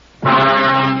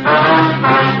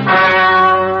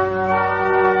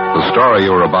story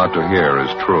you are about to hear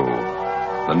is true.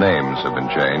 The names have been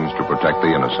changed to protect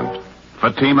the innocent.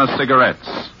 Fatima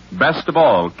Cigarettes, best of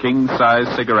all king-size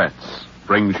cigarettes,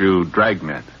 brings you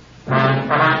Dragnet.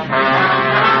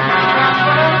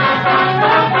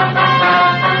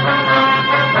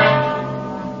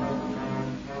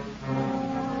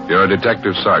 You're a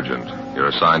detective sergeant. You're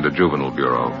assigned to Juvenile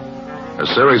Bureau. A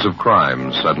series of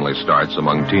crimes suddenly starts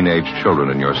among teenage children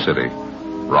in your city.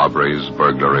 Robberies,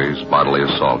 burglaries, bodily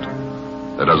assault.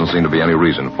 There doesn't seem to be any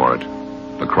reason for it.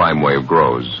 The crime wave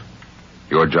grows.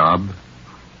 Your job?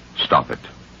 Stop it.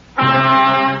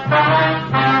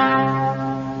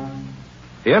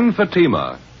 In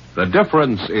Fatima, the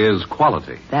difference is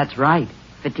quality. That's right.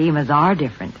 Fatimas are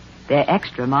different. They're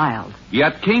extra mild.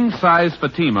 Yet king-size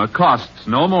Fatima costs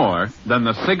no more than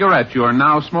the cigarette you're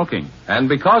now smoking. And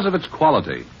because of its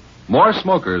quality, more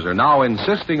smokers are now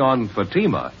insisting on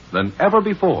Fatima than ever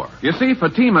before. You see,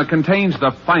 Fatima contains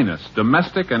the finest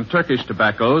domestic and Turkish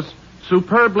tobaccos,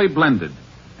 superbly blended.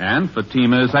 And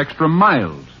Fatima is extra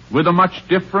mild, with a much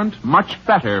different, much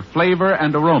better flavor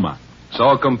and aroma.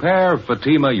 So compare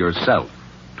Fatima yourself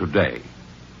today.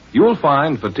 You'll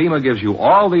find Fatima gives you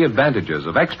all the advantages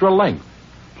of extra length,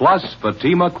 plus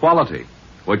Fatima quality,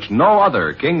 which no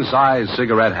other king-size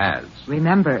cigarette has.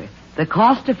 Remember, the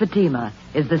cost of Fatima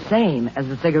is the same as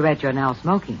the cigarette you're now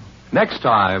smoking. Next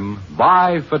time,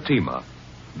 buy Fatima.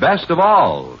 Best of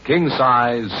all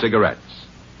king-size cigarettes.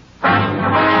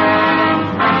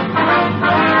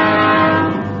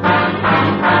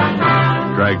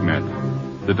 Dragnet,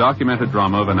 the documented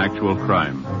drama of an actual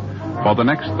crime. For the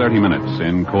next 30 minutes,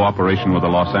 in cooperation with the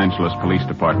Los Angeles Police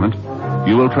Department,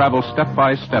 you will travel step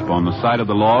by step on the side of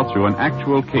the law through an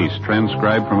actual case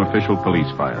transcribed from official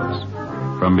police files.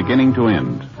 From beginning to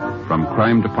end, from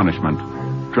crime to punishment,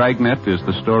 Dragnet is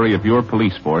the story of your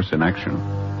police force in action.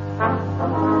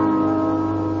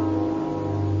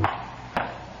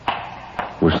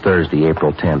 It was Thursday,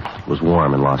 April 10th. It was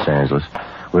warm in Los Angeles.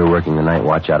 We were working the night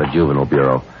watch out of Juvenile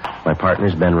Bureau. My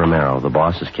partner's Ben Romero. The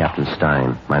boss is Captain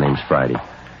Stein. My name's Friday.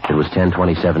 It was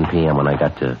 10:27 p.m. when I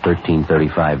got to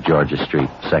 1335 Georgia Street,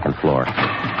 second floor.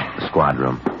 The squad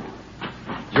room.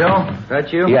 Joe,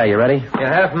 that you? Yeah, you ready?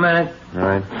 Yeah, half a minute. All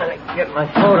right. Let me get my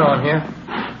coat on here.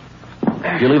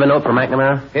 Did you leave a note for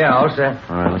McNamara? Yeah, all set.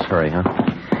 All right, let's hurry, huh?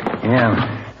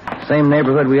 Yeah. Same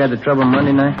neighborhood we had the trouble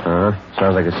Monday night?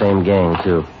 Sounds like the same gang,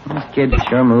 too. This kid's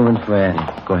sure moving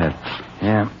fast. Go ahead.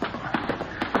 Yeah.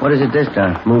 What is it this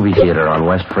time? Movie theater on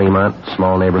West Fremont,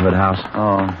 small neighborhood house.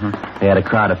 Oh, They had a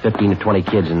crowd of 15 to 20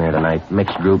 kids in there tonight.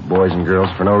 Mixed group, boys and girls.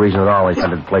 For no reason at all, they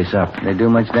started the place up. They do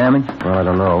much damage? Well, I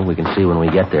don't know. We can see when we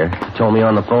get there. He told me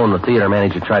on the phone the theater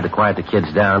manager tried to quiet the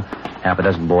kids down. Half a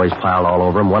dozen boys piled all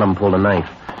over him. One of them pulled a knife.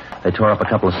 They tore up a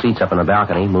couple of seats up in the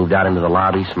balcony, moved out into the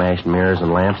lobby, smashed mirrors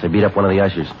and lamps. They beat up one of the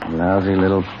ushers. Lousy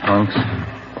little punks.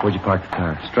 Where'd you park the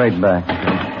car? Straight back.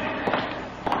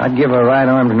 I'd give a right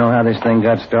arm to know how this thing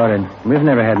got started. We've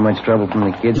never had much trouble from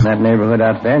the kids in that neighborhood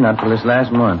out there, not till this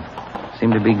last month.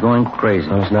 Seem to be going crazy.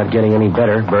 Well, it's not getting any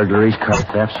better. Burglaries, car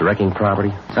thefts, wrecking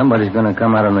property. Somebody's going to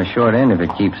come out on the short end if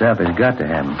it keeps up. It's got to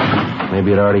happen.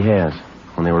 Maybe it already has.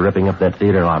 When they were ripping up that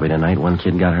theater lobby tonight, one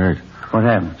kid got hurt. What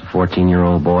happened? It's a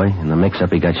 14-year-old boy. In the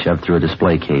mix-up, he got shoved through a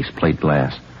display case, plate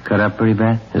glass. Cut up pretty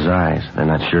bad? His eyes. They're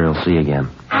not sure he'll see again.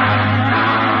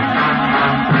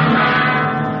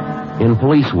 In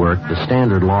police work, the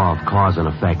standard law of cause and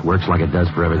effect works like it does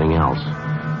for everything else.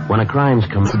 When a crime's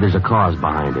committed, there's a cause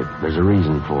behind it. There's a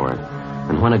reason for it.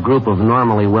 And when a group of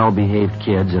normally well-behaved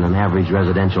kids in an average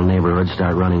residential neighborhood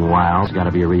start running wild, there's got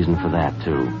to be a reason for that,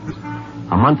 too.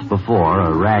 A month before,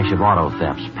 a rash of auto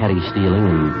thefts, petty stealing,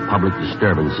 and public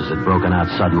disturbances had broken out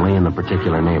suddenly in the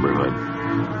particular neighborhood.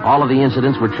 All of the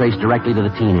incidents were traced directly to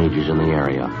the teenagers in the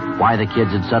area. Why the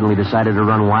kids had suddenly decided to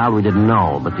run wild, we didn't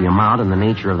know, but the amount and the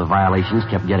nature of the violations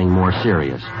kept getting more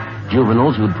serious.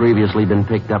 Juveniles who'd previously been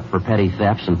picked up for petty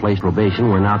thefts and placed probation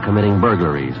were now committing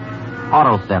burglaries.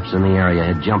 Auto thefts in the area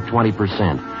had jumped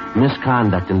 20%.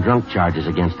 Misconduct and drunk charges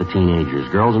against the teenagers,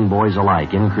 girls and boys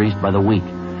alike, increased by the week.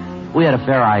 We had a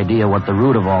fair idea what the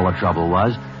root of all the trouble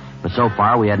was, but so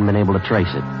far we hadn't been able to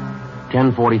trace it.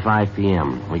 10:45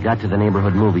 p.m. We got to the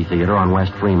neighborhood movie theater on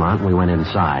West Fremont and we went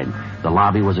inside. The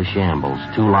lobby was a shambles.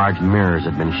 2 large mirrors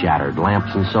had been shattered,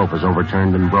 lamps and sofas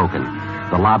overturned and broken.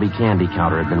 The lobby candy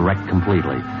counter had been wrecked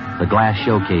completely. The glass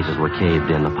showcases were caved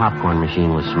in. The popcorn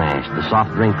machine was smashed. The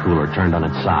soft drink cooler turned on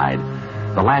its side.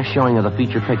 The last showing of the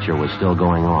feature picture was still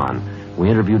going on. We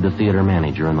interviewed the theater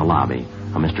manager in the lobby,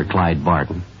 a Mr. Clyde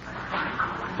Barton.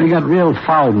 They got real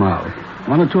foul-mouthed.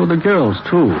 1 or 2 of the girls,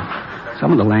 too.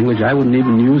 Some of the language I wouldn't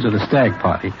even use at a stag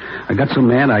party. I got so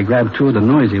mad I grabbed 2 of the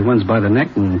noisy ones by the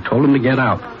neck and told them to get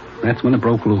out. That's when it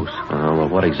broke loose. Well,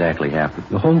 what exactly happened?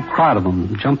 The whole crowd of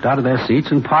them jumped out of their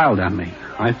seats and piled on me.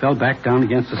 I fell back down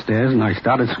against the stairs, and I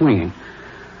started swinging.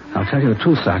 I'll tell you the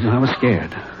truth, Sergeant, I was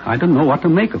scared. I didn't know what to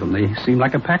make of them. They seemed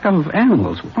like a pack of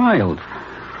animals, wild.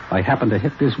 I happened to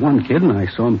hit this one kid, and I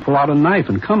saw him pull out a knife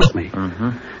and come at me.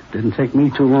 Mm-hmm. Didn't take me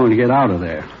too long to get out of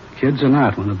there. Kids or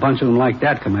not, when a bunch of them like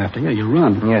that come after you, you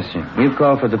run. Yes, sir. You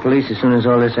called for the police as soon as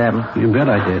all this happened? You bet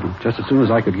I did. Just as soon as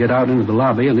I could get out into the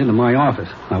lobby and into my office.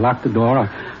 I locked the door.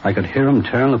 I could hear them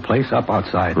tearing the place up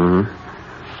outside. Mm-hmm.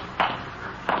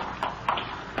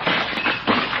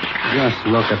 Just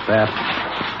look at that.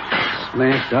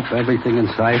 Smashed up everything in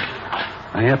sight.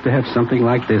 I have to have something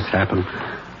like this happen.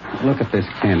 Look at this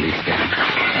candy stand.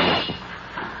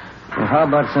 Well, how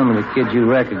about some of the kids you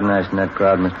recognized in that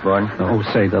crowd, Mr. Borden? Oh,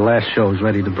 say, the last show's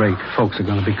ready to break. Folks are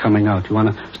going to be coming out. You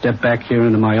want to step back here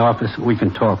into my office? We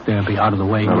can talk there. Be out of the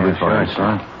way. That'll be fine,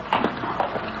 son.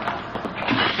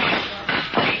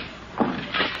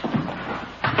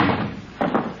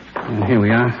 And here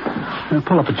we are.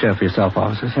 Pull up a chair for yourself,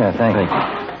 officers. Yeah, thank you.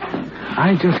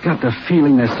 I just got the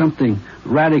feeling there's something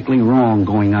radically wrong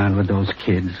going on with those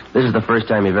kids. This is the first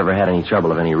time you've ever had any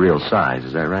trouble of any real size,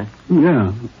 is that right?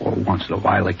 Yeah. Well, once in a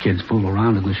while the kids fool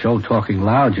around in the show talking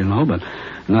loud, you know, but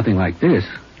nothing like this.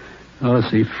 Oh,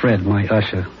 see, Fred, my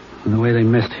usher, and the way they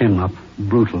messed him up.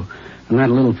 Brutal. And that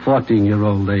little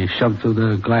 14-year-old they shoved through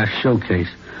the glass showcase.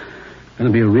 Gonna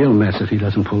be a real mess if he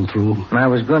doesn't pull through. I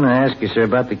was going to ask you, sir,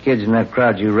 about the kids in that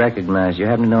crowd you recognized. You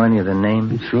happen to know any of their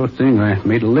names? Sure thing. I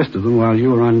made a list of them while you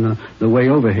were on the way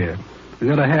over here. We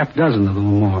got a half dozen of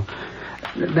them or more.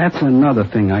 That's another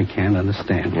thing I can't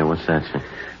understand. Yeah, what's that, sir?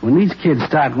 When these kids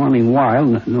start running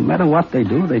wild, no matter what they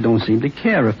do, they don't seem to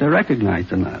care if they're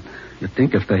recognized or not. You'd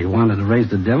think if they wanted to raise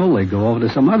the devil, they'd go over to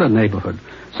some other neighborhood,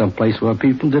 someplace where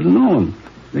people didn't know them.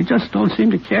 They just don't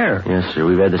seem to care. Yes, sir.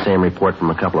 We've had the same report from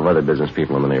a couple of other business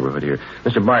people in the neighborhood here.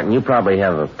 Mr. Barton, you probably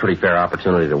have a pretty fair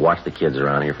opportunity to watch the kids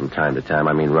around here from time to time.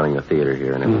 I mean, running the theater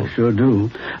here and everything. I sure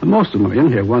do. Most of them are in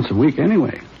here once a week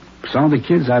anyway. Some of the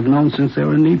kids I've known since they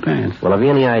were in knee pants. Well, have you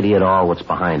any idea at all what's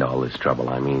behind all this trouble?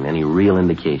 I mean, any real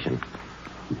indication?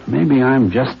 Maybe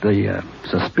I'm just the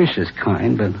suspicious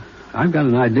kind, but I've got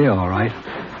an idea, all right.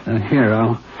 Here,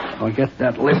 I'll get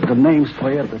that list of names for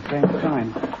you at the same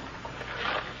time.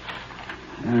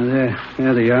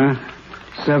 There they are.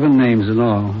 7 names in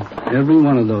all. Every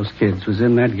one of those kids was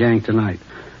in that gang tonight.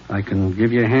 I can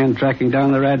give you a hand tracking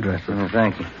down their addresses. Oh,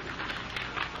 thank you.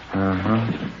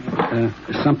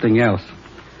 There's something else.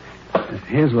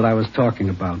 Here's what I was talking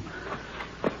about.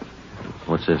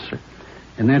 What's this, sir?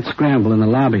 In that scramble in the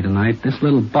lobby tonight, this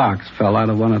little box fell out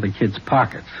of one of the kids'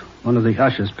 pockets. One of the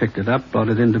ushers picked it up, brought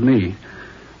it into me.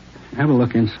 Have a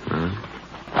look inside.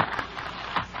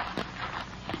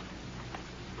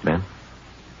 Ben?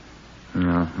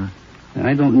 Uh-huh.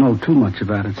 I don't know too much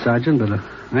about it, Sergeant, but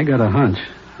I got a hunch.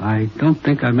 I don't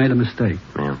think I made a mistake.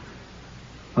 Yeah.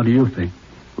 What do you think?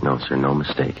 No, sir, no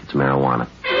mistake. It's marijuana.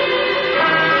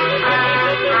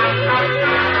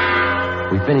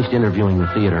 We finished interviewing the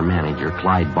theater manager,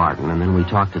 Clyde Barton, and then we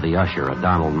talked to the usher,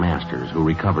 Donald Masters, who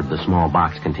recovered the small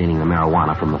box containing the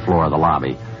marijuana from the floor of the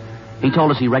lobby. He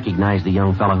told us he recognized the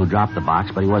young fellow who dropped the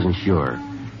box, but he wasn't sure.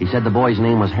 He said the boy's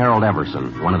name was Harold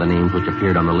Everson, one of the names which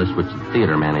appeared on the list which the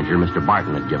theater manager, Mr.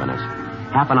 Barton, had given us.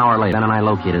 Half an hour later, Ben and I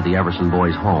located the Everson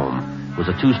boy's home. It was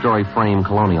a 2-story frame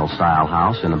colonial-style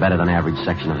house in a better-than-average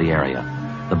section of the area.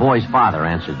 The boy's father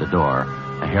answered the door,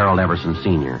 a Harold Everson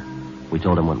Sr. We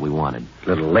told him what we wanted. A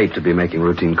little late to be making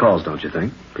routine calls, don't you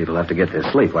think? People have to get their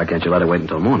sleep. Why can't you let it wait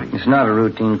until morning? It's not a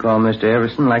routine call, Mr.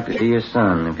 Everson. I'd like to see your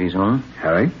son, if he's home.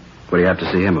 Harry? What do you have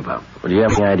to see him about? Well, do you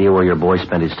have any idea where your boy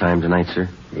spent his time tonight, sir?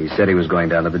 He said he was going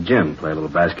down to the gym, play a little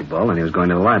basketball, and he was going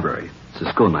to the library. It's a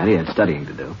school night. He had studying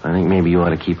to do. I think maybe you ought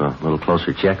to keep a little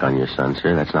closer check on your son,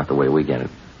 sir. That's not the way we get it.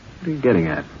 What are you getting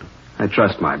at? I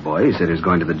trust my boy. He said he was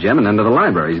going to the gym and then to the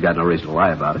library. He's got no reason to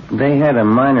lie about it. They had a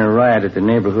minor riot at the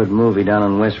neighborhood movie down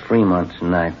on West Fremont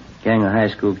tonight. A gang of high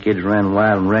school kids ran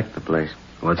wild and wrecked the place.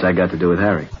 What's that got to do with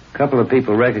Harry? A couple of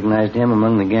people recognized him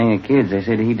among the gang of kids. They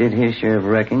said he did his share of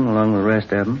wrecking along with the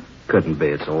rest of them. Couldn't be.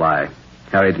 It's a lie.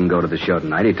 Harry didn't go to the show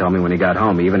tonight. He told me when he got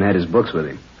home. He even had his books with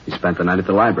him. He spent the night at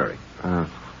the library. I'd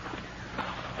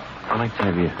like to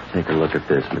have you take a look at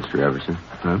this, Mr. Everson.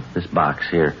 Huh? This box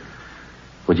here.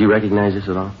 Would you recognize this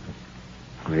at all?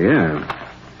 Well, yeah.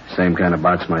 Same kind of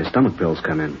box my stomach pills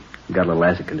come in. Got a little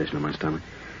acid condition in my stomach.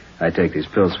 I take these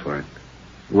pills for it.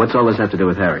 What's all this have to do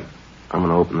with Harry? I'm going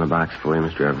to open the box for you,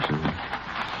 Mr. Everson.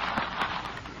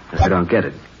 I don't get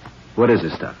it. What is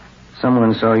this stuff?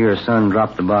 Someone saw your son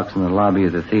drop the box in the lobby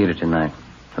of the theater tonight.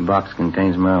 The box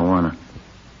contains marijuana.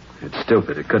 It's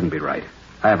stupid. It couldn't be right.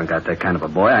 I haven't got that kind of a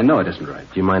boy. I know it isn't right.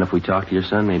 Do you mind if we talk to your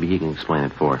son? Maybe he can explain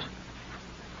it for us.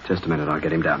 Just a minute. I'll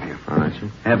get him down here. All right, sir.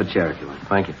 Have a chair if you want.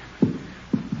 Thank you.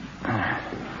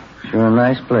 Sure a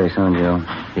nice place, huh, Joe?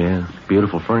 Yeah,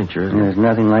 beautiful furniture, isn't There's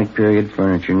nothing like period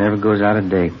furniture. Never goes out of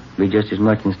date. Be just as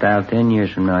much in style 10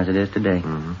 years from now as it is today.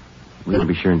 Mm-hmm. We're going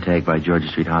to be sure and tag by Georgia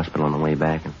Street Hospital on the way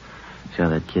back and see how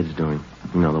that kid's doing.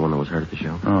 You know, the one that was hurt at the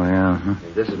show. Oh, yeah. Huh?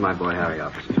 This is my boy, Harry,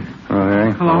 officer. Oh,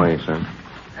 Harry? How are you, son?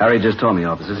 Harry just told me,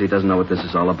 officers, he doesn't know what this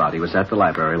is all about. He was at the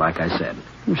library, like I said.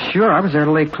 Sure, I was there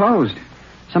till they closed.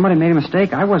 Somebody made a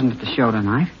mistake. I wasn't at the show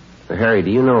tonight. Harry,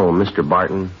 do you know Mr.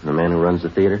 Barton, the man who runs the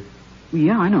theater?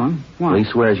 Yeah, I know him. Why? Well, he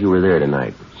swears you were there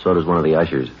tonight. So does one of the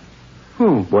ushers.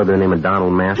 Who? Boy by the name of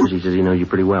Donald Masters. He says he knows you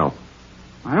pretty well.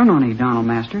 I don't know any Donald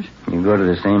Masters. You go to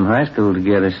the same high school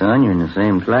together, son. You're in the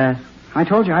same class. I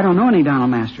told you I don't know any Donald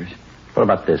Masters. What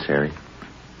about this, Harry?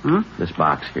 Huh? This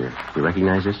box here. You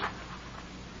recognize this?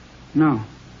 No.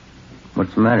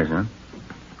 What's the matter, son?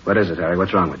 What is it, Harry?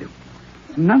 What's wrong with you?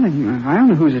 Nothing. I don't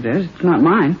know whose it is. It's not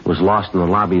mine. It was lost in the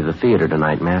lobby of the theater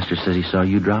tonight. Masters says he saw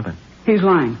you drop it. He's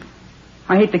lying.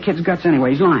 I hate the kid's guts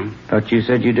anyway. He's lying. Thought you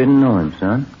said you didn't know him,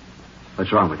 son.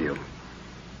 What's wrong with you?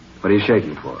 What are you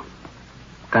shaking for?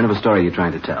 What kind of a story are you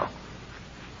trying to tell?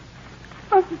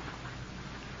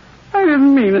 I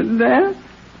didn't mean it, Dad.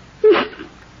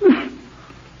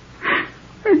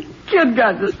 The kid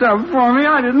got the stuff for me.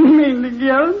 I didn't mean to give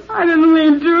it. I didn't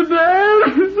mean to,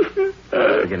 Dad.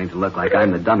 It's beginning to look like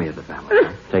I'm the dummy of the family.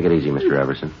 Huh? Take it easy, Mr.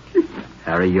 Everson.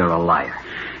 Harry, you're a liar.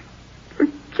 The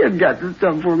kid got the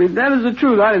stuff for me. That is the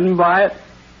truth. I didn't buy it.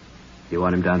 You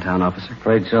want him downtown, officer?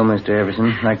 Afraid so, Mr. Everson.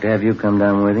 I'd like to have you come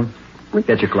down with him.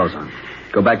 Get your clothes on.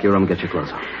 Go back to your room and get your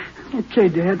clothes on. Okay,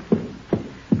 Dad.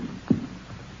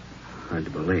 Hard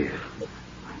to believe.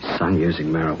 My son using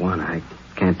marijuana. I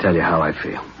can't tell you how I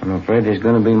feel. I'm afraid there's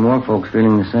going to be more folks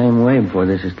feeling the same way before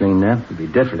this is cleaned up. It'd be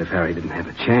different if Harry didn't have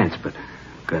a chance, but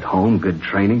good home, good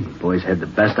training. The boys had the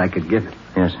best I could give him.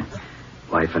 Yes, sir.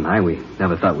 Wife and I, we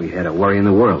never thought we had a worry in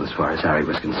the world as far as Harry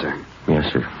was concerned.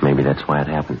 Yes, sir. Maybe that's why it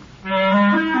happened.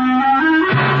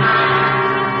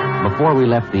 Before we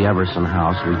left the Everson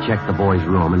house, we checked the boy's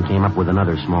room and came up with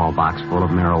another small box full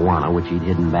of marijuana, which he'd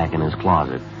hidden back in his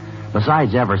closet.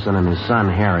 Besides Everson and his son,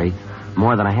 Harry,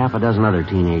 more than a half a dozen other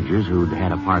teenagers who'd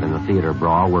had a part in the theater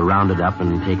brawl were rounded up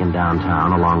and taken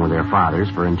downtown along with their fathers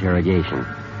for interrogation.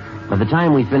 By the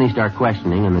time we finished our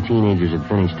questioning and the teenagers had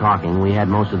finished talking, we had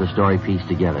most of the story pieced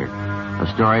together. A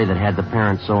story that had the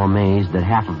parents so amazed that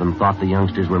half of them thought the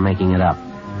youngsters were making it up.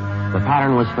 The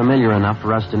pattern was familiar enough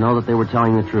for us to know that they were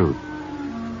telling the truth.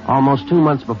 Almost 2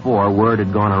 months before, word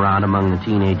had gone around among the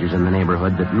teenagers in the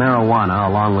neighborhood that marijuana,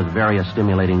 along with various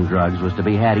stimulating drugs, was to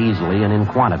be had easily and in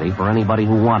quantity for anybody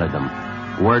who wanted them.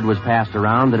 Word was passed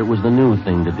around that it was the new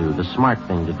thing to do, the smart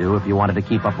thing to do if you wanted to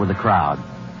keep up with the crowd.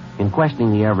 In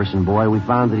questioning the Everson boy, we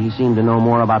found that he seemed to know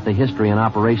more about the history and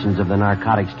operations of the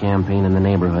narcotics campaign in the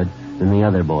neighborhood than the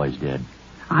other boys did.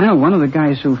 I know one of the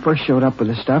guys who first showed up with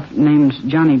the stuff. Name's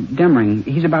Johnny Demring.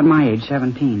 He's about my age,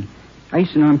 17. I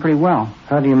used to know him pretty well.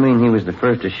 How do you mean he was the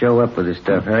first to show up with his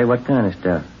stuff, Harry? What kind of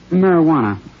stuff?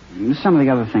 Marijuana. Some of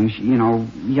the other things, you know,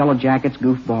 yellow jackets,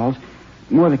 goofballs.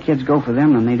 More of the kids go for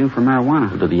them than they do for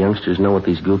marijuana. Do the youngsters know what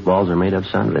these goofballs are made of,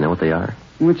 son? Do they know what they are?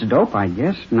 Well, it's dope, I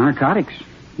guess. Narcotics.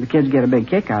 The kids get a big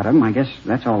kick out of them. I guess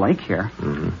that's all they care.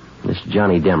 Mm-hmm. This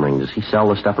Johnny Demring, does he sell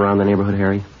the stuff around the neighborhood,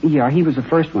 Harry? Yeah, he was the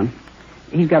first one.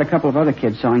 He's got a couple of other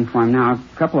kids selling for him now.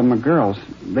 A couple of them are girls.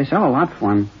 They sell a lot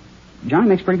for him. Johnny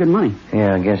makes pretty good money.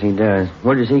 Yeah, I guess he does.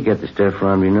 Where does he get the stuff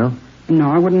from, do you know?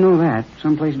 No, I wouldn't know that.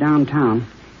 Someplace downtown.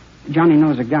 Johnny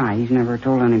knows a guy. He's never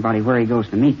told anybody where he goes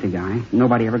to meet the guy.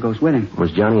 Nobody ever goes with him.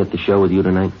 Was Johnny at the show with you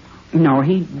tonight? No,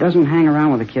 he doesn't hang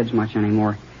around with the kids much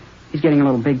anymore. He's getting a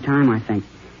little big time, I think.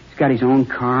 He's got his own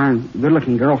car and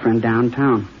good-looking girlfriend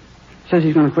downtown. Says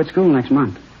he's going to quit school next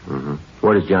month. Mm-hmm.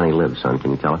 Where does Johnny live, son?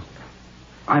 Can you tell us?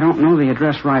 I don't know the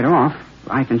address right off.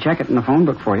 I can check it in the phone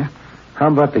book for you. How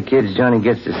about the kids Johnny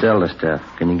gets to sell the stuff?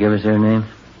 Can you give us their names?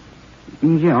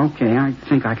 Yeah, okay. I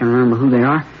think I can remember who they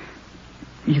are.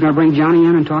 You going to bring Johnny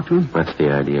in and talk to him? That's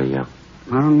the idea, yeah.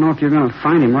 I don't know if you're going to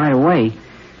find him right away.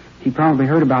 He probably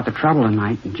heard about the trouble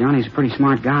tonight, and Johnny's a pretty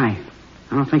smart guy.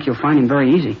 I don't think you'll find him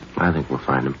very easy. I think we'll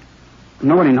find him.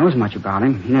 Nobody knows much about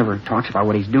him. He never talks about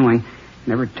what he's doing.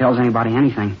 Never tells anybody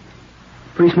anything.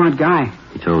 Pretty smart guy.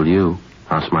 He told you.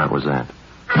 How smart was that?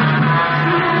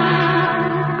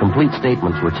 Complete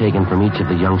statements were taken from each of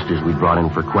the youngsters we brought in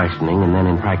for questioning, and then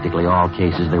in practically all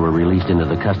cases they were released into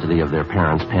the custody of their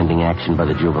parents pending action by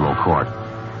the juvenile court.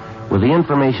 With the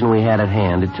information we had at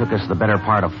hand, it took us the better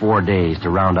part of 4 days to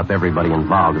round up everybody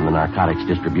involved in the narcotics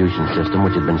distribution system,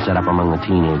 which had been set up among the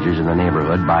teenagers in the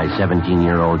neighborhood by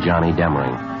 17-year-old Johnny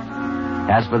Demring.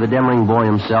 As for the Demring boy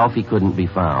himself, he couldn't be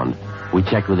found. We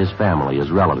checked with his family, his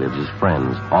relatives, his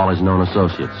friends, all his known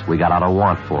associates. We got out a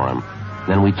warrant for him.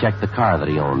 Then we checked the car that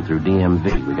he owned through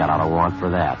DMV. We got out a warrant for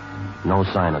that. No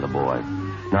sign of the boy.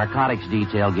 Narcotics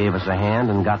detail gave us a hand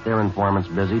and got their informants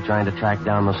busy trying to track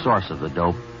down the source of the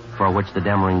dope for which the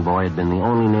Demring boy had been the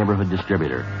only neighborhood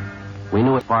distributor. We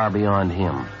knew it far beyond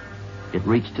him. It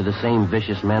reached to the same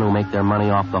vicious men who make their money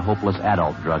off the hopeless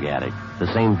adult drug addict.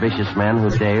 The same vicious men who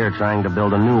today are trying to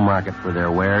build a new market for their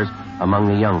wares among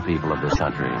the young people of this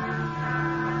country.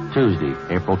 Tuesday,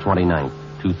 April 29th,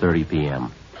 2:30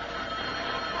 p.m.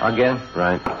 Again?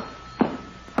 Right.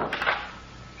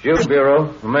 Juvenile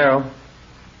Bureau, Romero.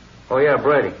 Oh, yeah,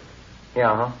 Brady.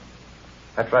 Yeah, huh?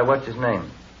 That's right. What's his name?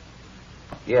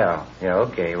 Yeah,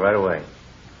 okay, right away.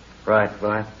 Right.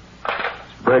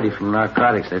 It's Brady from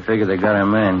Narcotics. They figure they got our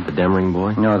man. The Demring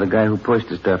boy? No, the guy who pushed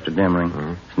the stuff to Demring.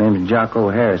 His name's Jocko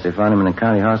Harris. They found him in the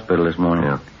county hospital this morning.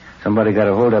 Yeah. Somebody got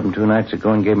a hold of him 2 nights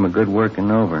ago and gave him a good working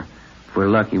over. If we're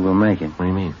lucky, we'll make it. What do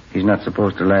you mean? He's not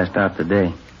supposed to last out the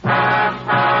day.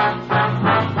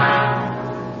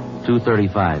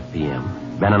 2:35 p.m.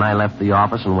 Ben and I left the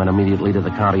office and went immediately to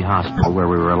the county hospital where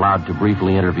we were allowed to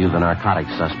briefly interview the narcotics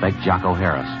suspect, Jocko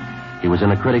Harris. He was in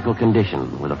a critical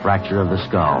condition with a fracture of the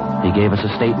skull. He gave us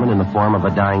a statement in the form of a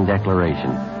dying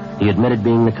declaration. He admitted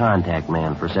being the contact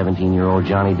man for 17-year-old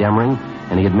Johnny Demring,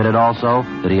 and he admitted also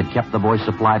that he had kept the boy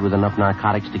supplied with enough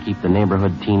narcotics to keep the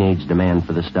neighborhood teenage demand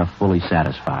for the stuff fully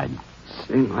satisfied.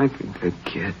 Seemed like a good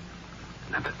kid.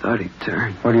 Never thought he'd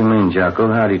turn. What do you mean,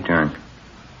 Jocko? How'd he turn?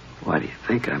 Why do you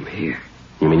think I'm here?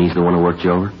 You mean he's the one who worked you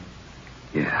over?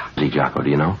 Yeah. Is he, Jocko? Do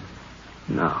you know?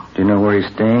 No. Do you know where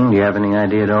he's staying? Do you have any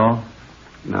idea at all?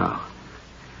 No.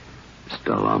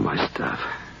 Stole all my stuff.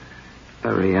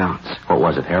 Every ounce. What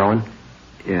was it, heroin?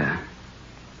 Yeah.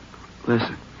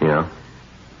 Listen. Yeah.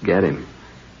 Get him.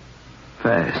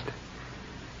 Fast.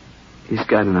 He's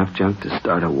got enough junk to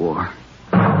start a war.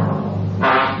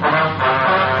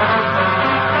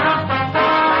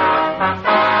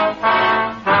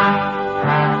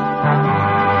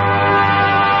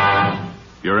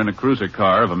 You're in a cruiser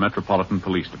car of a Metropolitan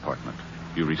Police Department.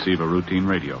 You receive a routine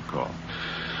radio call.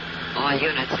 All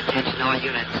units, attention all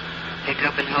units. Pick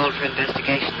up and hold for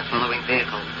investigation the following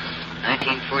vehicle.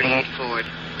 1948 Ford,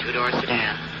 2-door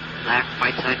sedan, black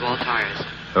white sidewall tires.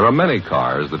 There are many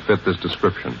cars that fit this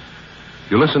description.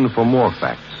 You listen for more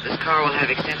facts. This car will have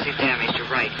extensive damage to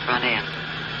right front end.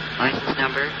 License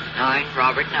number 9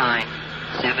 Robert 9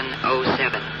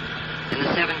 707. In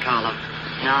the 7 column,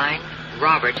 9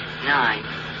 Robert 9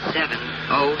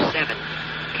 707.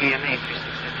 KMA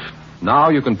 367. Now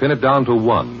you can pin it down to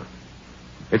one.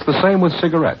 It's the same with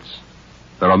cigarettes.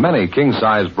 There are many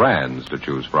king-size brands to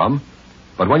choose from,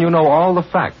 but when you know all the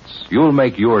facts, you'll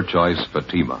make your choice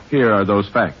Fatima. Here are those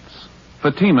facts.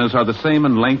 Fatimas are the same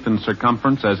in length and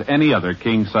circumference as any other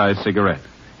king-size cigarette.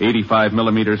 85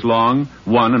 millimeters long,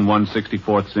 1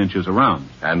 1/64 inches around.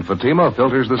 And Fatima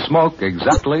filters the smoke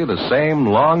exactly the same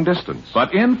long distance.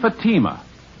 But in Fatima,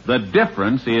 the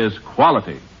difference is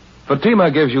quality. Fatima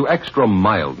gives you extra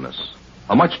mildness,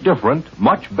 a much different,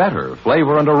 much better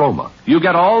flavor and aroma. You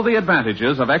get all the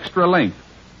advantages of extra length,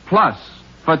 plus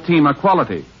Fatima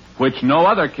quality, which no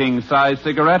other king-size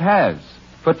cigarette has.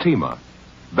 Fatima,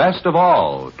 best of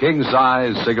all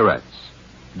king-size cigarettes.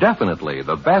 Definitely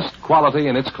the best quality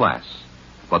in its class,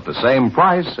 but the same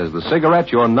price as the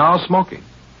cigarette you're now smoking.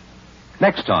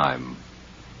 Next time,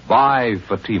 buy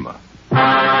Fatima.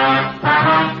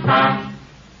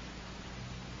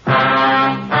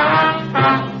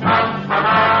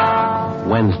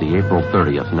 Wednesday, April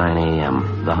 30th, 9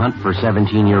 a.m. The hunt for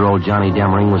 17-year-old Johnny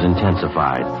Demring was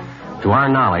intensified. To our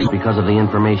knowledge, because of the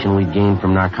information we'd gained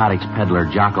from narcotics peddler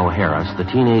Jocko Harris, the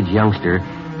teenage youngster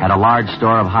had a large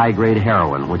store of high-grade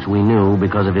heroin, which we knew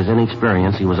because of his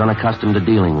inexperience he was unaccustomed to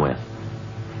dealing with.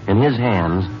 In his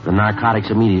hands, the narcotics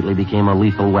immediately became a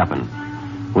lethal weapon.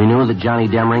 We knew that Johnny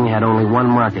Demring had only one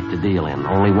market to deal in,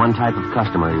 only one type of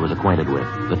customer he was acquainted with,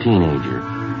 the teenager.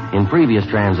 In previous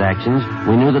transactions,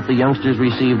 we knew that the youngsters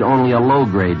received only a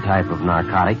low-grade type of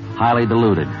narcotic, highly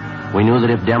diluted. We knew that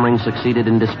if Demring succeeded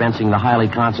in dispensing the highly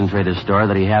concentrated store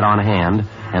that he had on hand,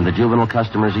 and the juvenile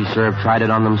customers he served tried it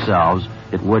on themselves,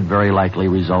 it would very likely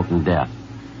result in death.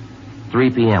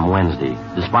 3 p.m. Wednesday.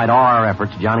 Despite all our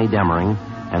efforts, Johnny Demring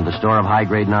and the store of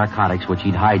high-grade narcotics which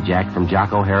he'd hijacked from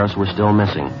Jocko Harris were still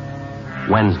missing.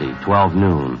 Wednesday, 12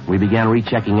 noon. We began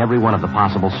rechecking every one of the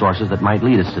possible sources that might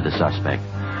lead us to the suspect.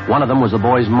 One of them was the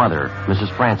boy's mother, Mrs.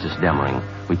 Frances Demring.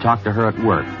 We talked to her at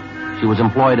work. She was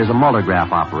employed as a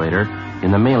multigraph operator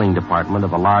in the mailing department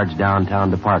of a large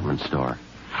downtown department store.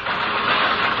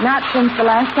 Not since the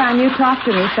last time you talked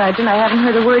to me, Sergeant. I haven't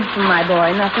heard a word from my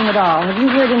boy. Nothing at all. Have you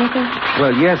heard anything?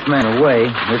 Well, yes, man, away.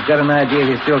 We've got an idea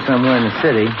he's still somewhere in the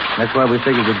city. That's why we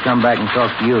figured we'd come back and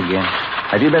talk to you again.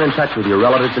 Have you been in touch with your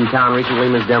relatives in town recently,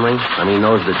 Miss Demring? I mean,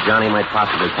 those that Johnny might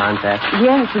possibly contact?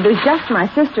 Yes, there's just my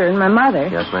sister and my mother.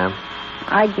 Yes, ma'am.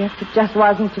 I guess it just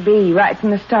wasn't to be right from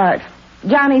the start.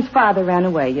 Johnny's father ran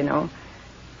away, you know.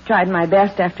 Tried my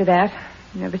best after that.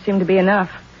 Never seemed to be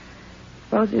enough.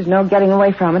 Suppose there's no getting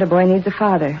away from it. A boy needs a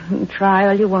father. Try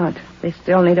all you want. They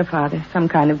still need a father. Some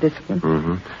kind of discipline.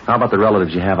 Mm-hmm. How about the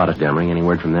relatives you have out at Demring? Any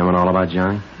word from them at all about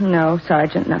Johnny? No,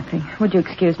 Sergeant, nothing. Would you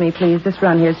excuse me, please? This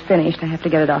run here's finished. I have to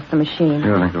get it off the machine.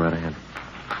 Sure, go right ahead.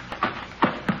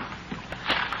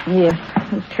 Yes,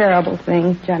 a terrible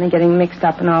thing. Johnny getting mixed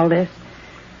up in all this.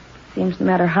 Seems no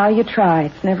matter how you try,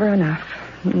 it's never enough.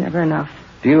 Never enough.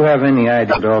 Do you have any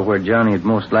idea at all where Johnny would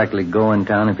most likely go in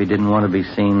town if he didn't want to be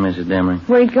seen, Mrs. Demring?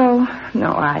 Where'd he go?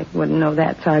 No, I wouldn't know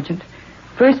that, Sergeant.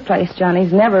 First place,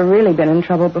 Johnny's never really been in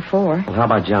trouble before. Well, how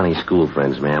about Johnny's school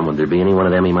friends, ma'am? Would there be any one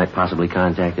of them he might possibly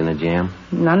contact in the jam?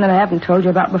 None that I haven't told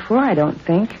you about before, I don't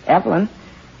think. Evelyn.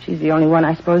 She's the only one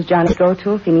I suppose Johnny'd go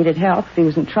to if he needed help, if he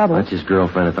was in trouble. That's his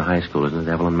girlfriend at the high school, isn't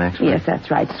it, Evelyn Maxwell? Yes, that's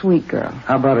right. Sweet girl.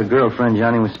 How about a girlfriend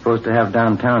Johnny was supposed to have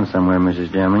downtown somewhere, Mrs.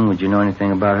 Demring? Would you know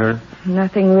anything about her?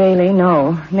 Nothing really,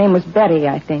 no. Her name was Betty,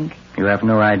 I think. You have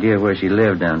no idea where she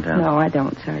lived downtown? No, I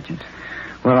don't, Sergeant.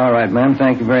 Well, all right, ma'am.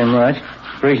 Thank you very much.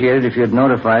 Appreciate it if you'd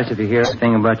notify us if you hear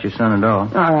anything about your son at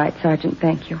all. All right, Sergeant,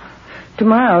 thank you.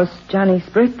 Tomorrow's Johnny's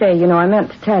birthday, you know, I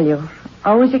meant to tell you.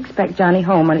 Always expect Johnny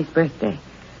home on his birthday.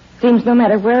 Seems no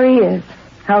matter where he is,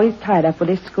 how he's tied up with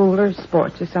his school or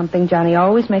sports or something, Johnny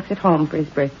always makes it home for his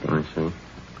birthday. I see.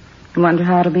 I wonder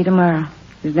how it'll be tomorrow.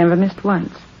 He's never missed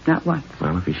once. Not once.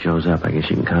 Well, if he shows up, I guess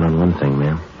you can count on one thing,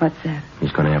 ma'am. What's that?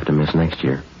 He's going to have to miss next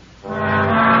year. 2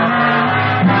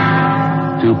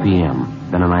 p.m.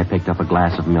 Ben and I picked up a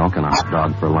glass of milk and a hot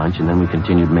dog for lunch, and then we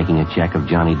continued making a check of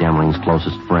Johnny Demring's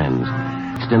closest friends.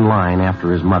 Next in line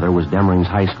after his mother was Demring's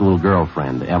high school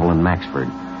girlfriend, Evelyn Maxford.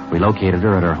 We located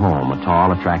her at her home, a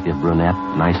tall, attractive brunette,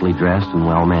 nicely dressed and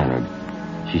well-mannered.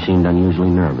 She seemed unusually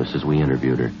nervous as we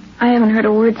interviewed her. I haven't heard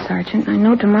a word, Sergeant. I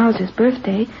know tomorrow's his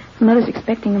birthday. His mother's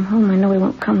expecting him home. I know he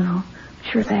won't come, though.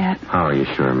 I'm sure of that. How are you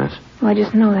sure, miss? Well, I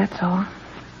just know that's all.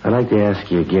 I'd like to ask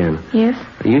you again. Yes?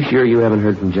 Are you sure you haven't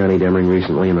heard from Johnny Demring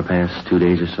recently in the past 2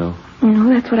 days or so? No,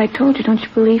 that's what I told you. Don't you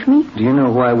believe me? Do you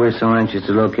know why we're so anxious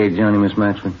to locate Johnny, Miss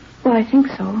Maxwell? Well, I think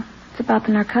so. It's about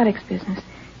the narcotics business.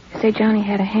 They say Johnny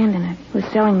had a hand in it. He was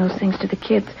selling those things to the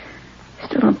kids. I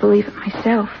still don't believe it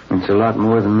myself. It's a lot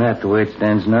more than that, the way it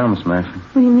stands now, Miss Maxwell.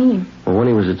 What do you mean? Well, when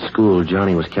he was at school,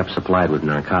 Johnny was kept supplied with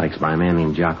narcotics by a man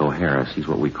named Jocko Harris. He's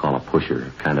what we call a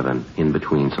pusher, kind of an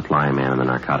in-between supply man in the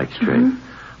narcotics trade.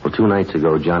 Mm-hmm. Well, 2 nights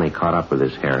ago, Johnny caught up with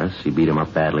this Harris. He beat him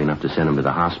up badly enough to send him to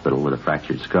the hospital with a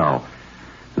fractured skull.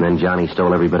 And then Johnny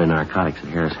stole every bit of narcotics that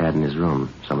Harris had in his room.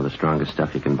 Some of the strongest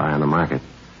stuff you can buy on the market.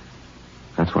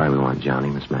 That's why we want Johnny,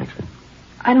 Miss Maxford.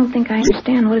 I don't think I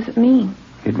understand. What does it mean?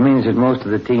 It means that most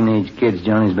of the teenage kids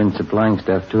Johnny's been supplying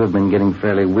stuff to have been getting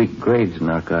fairly weak grades in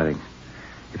narcotics.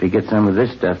 If he gets some of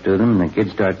this stuff to them and the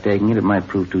kids start taking it, it might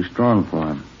prove too strong for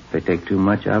them. If they take too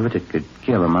much of it, it could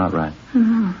kill them outright.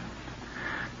 Mm-hmm.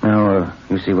 Now,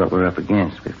 you see what we're up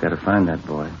against. We've got to find that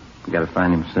boy. We've got to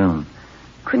find him soon.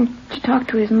 Couldn't you talk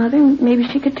to his mother? Maybe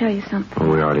she could tell you something.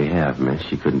 Well, we already have, miss.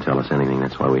 She couldn't tell us anything.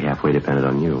 That's why we halfway depended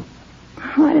on you.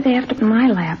 Why do they have to be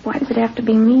my lap? Why does it have to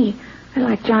be me? I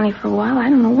liked Johnny for a while. I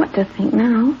don't know what to think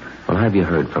now. Well, have you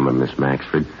heard from him, Miss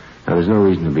Maxford? Now, there's no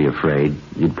reason to be afraid.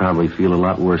 You'd probably feel a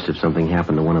lot worse if something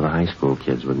happened to one of the high school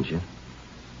kids, wouldn't you?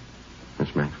 Miss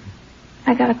Maxford?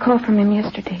 I got a call from him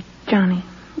yesterday, Johnny.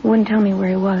 He wouldn't tell me where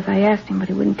he was. I asked him, but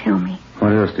he wouldn't tell me.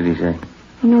 What else did he say?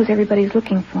 He knows everybody's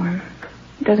looking for him.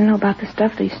 He doesn't know about the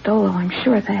stuff that he stole, though. I'm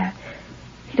sure of that.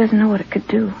 He doesn't know what it could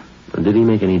do. Did he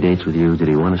make any dates with you? Did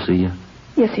he want to see you?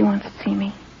 Yes, he wants to see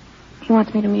me. He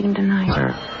wants me to meet him tonight.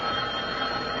 Where?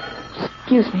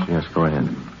 Excuse me. Yes, go ahead.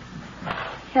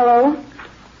 Hello?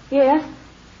 Yes?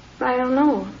 I don't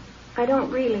know. I don't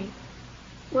really.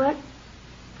 What?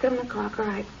 7 o'clock, all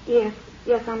right. Yes,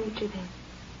 I'll meet you then.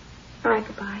 All right,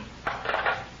 goodbye.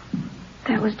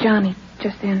 That was Johnny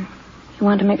just then. He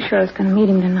wanted to make sure I was going to meet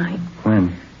him tonight.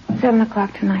 When? 7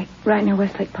 o'clock tonight, right near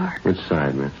Westlake Park. Which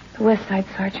side, miss? The west side,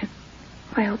 Sergeant.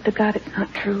 I hope to God it's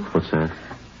not true. What's that?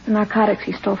 The narcotics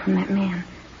he stole from that man.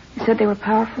 You said they were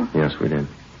powerful? Yes, we did.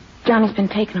 Johnny's been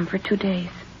taking them for 2 days.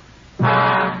 7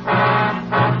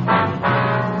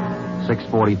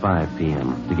 6:45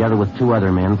 p.m. Together with two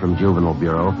other men from Juvenile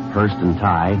Bureau, Hurst and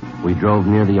Ty, we drove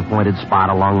near the appointed spot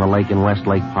along the lake in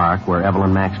Westlake Park where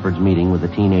Evelyn Maxford's meeting with the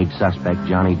teenage suspect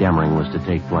Johnny Demering was to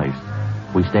take place.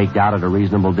 We staked out at a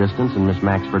reasonable distance, and Miss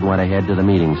Maxford went ahead to the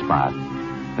meeting spot.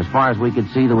 As far as we could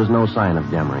see, there was no sign of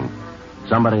Demering.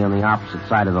 Somebody on the opposite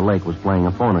side of the lake was playing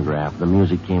a phonograph. The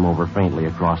music came over faintly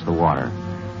across the water.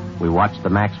 We watched the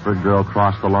Maxford girl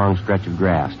cross the long stretch of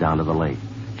grass down to the lake.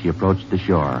 She approached the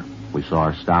shore. We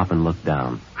saw her stop and look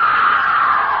down.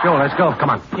 Joe, let's go. Come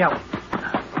on. Yeah.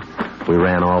 We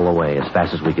ran all the way as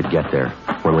fast as we could get there.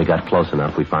 When we got close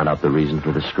enough, we found out the reason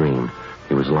for the scream.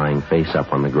 He was lying face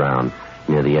up on the ground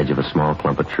near the edge of a small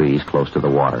clump of trees close to the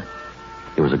water.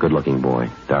 He was a good-looking boy,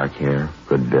 dark hair,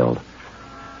 good build.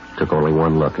 Took only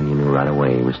one look, and you knew right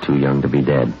away he was too young to be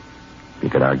dead. You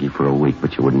could argue for a week,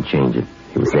 but you wouldn't change it.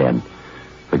 He was dead.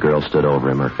 The girl stood over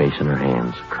him, her face in her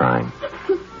hands, crying.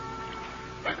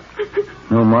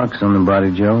 No marks on the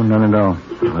body, Joe. None at all.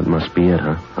 Well, that must be it,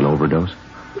 huh? An overdose?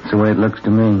 That's the way it looks to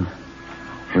me.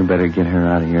 We better get her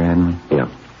out of here, hadn't we? Yeah.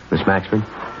 Miss Maxford?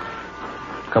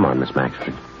 Come on, Miss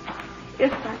Maxford.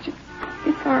 Yes, Sergeant.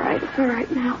 It's all right. It's all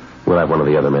right now. We'll have one of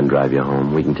the other men drive you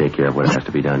home. We can take care of what has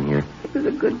to be done here. He was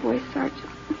a good boy, Sergeant.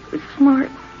 He was smart.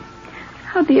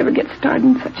 How'd he ever get started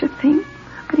in such a thing?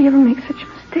 How could he ever make such a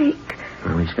mistake?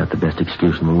 Well, he's got the best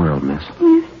excuse in the world, miss.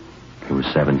 Yes. He was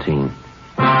 17.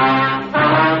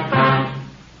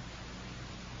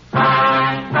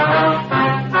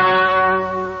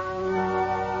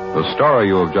 The story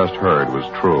you have just heard was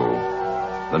true.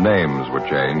 The names were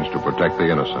changed to protect the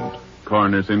innocent.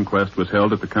 Coroner's inquest was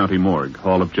held at the county morgue,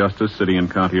 Hall of Justice, City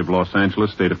and County of Los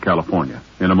Angeles, State of California.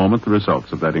 In a moment, the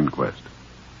results of that inquest.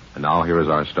 And now here is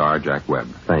our star, Jack Webb.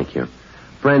 Thank you.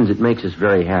 Friends, it makes us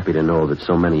very happy to know that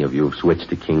so many of you have switched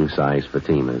to king-size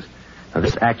Fatimas. Now,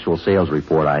 this actual sales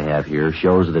report I have here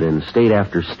shows that in state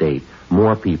after state,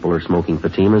 more people are smoking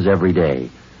Fatimas every day.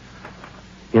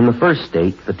 In the first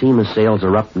state, Fatima sales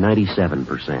are up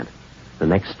 97%. The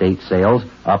next state sales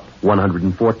up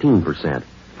 114%.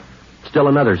 Still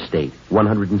another state,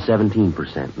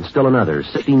 117%. And still another,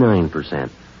 69%.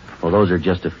 Well, those are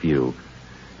just a few.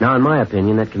 Now, in my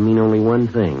opinion, that can mean only one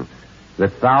thing.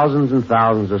 That thousands and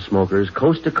thousands of smokers,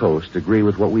 coast to coast, agree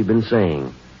with what we've been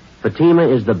saying. Fatima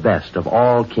is the best of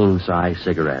all king-size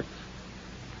cigarettes.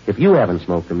 If you haven't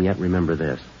smoked them yet, remember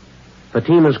this.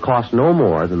 Fatimas cost no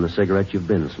more than the cigarette you've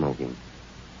been smoking.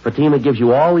 Fatima gives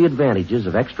you all the advantages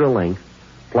of extra length,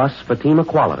 plus Fatima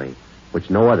quality, which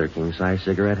no other king-size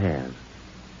cigarette has.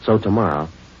 So tomorrow,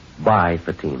 buy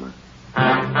Fatima.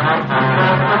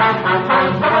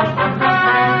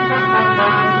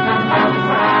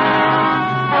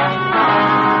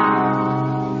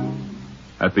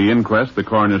 At the inquest, the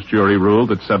coroner's jury ruled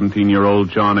that 17-year-old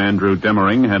John Andrew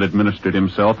Demering had administered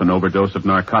himself an overdose of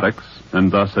narcotics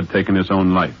and thus had taken his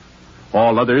own life.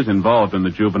 All others involved in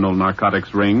the juvenile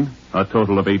narcotics ring, a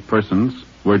total of 8 persons,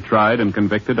 were tried and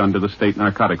convicted under the State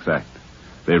Narcotics Act.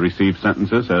 They received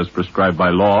sentences as prescribed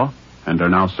by law and are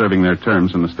now serving their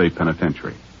terms in the state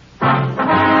penitentiary.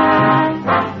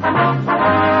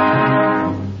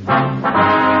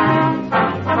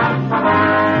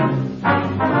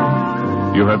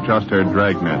 You have just heard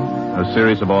Dragnet, a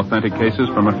series of authentic cases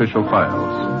from official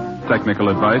files. Technical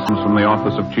advice comes from the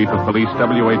Office of Chief of Police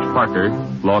W.H. Parker,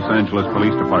 Los Angeles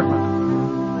Police Department.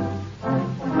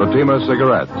 Fatima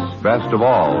Cigarettes, best of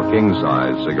all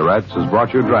king-size cigarettes, has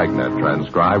brought you Dragnet,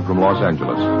 transcribed from Los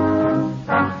Angeles.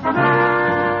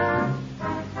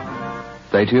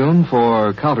 Stay tuned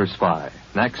for Counter Spy,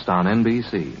 next on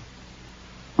NBC.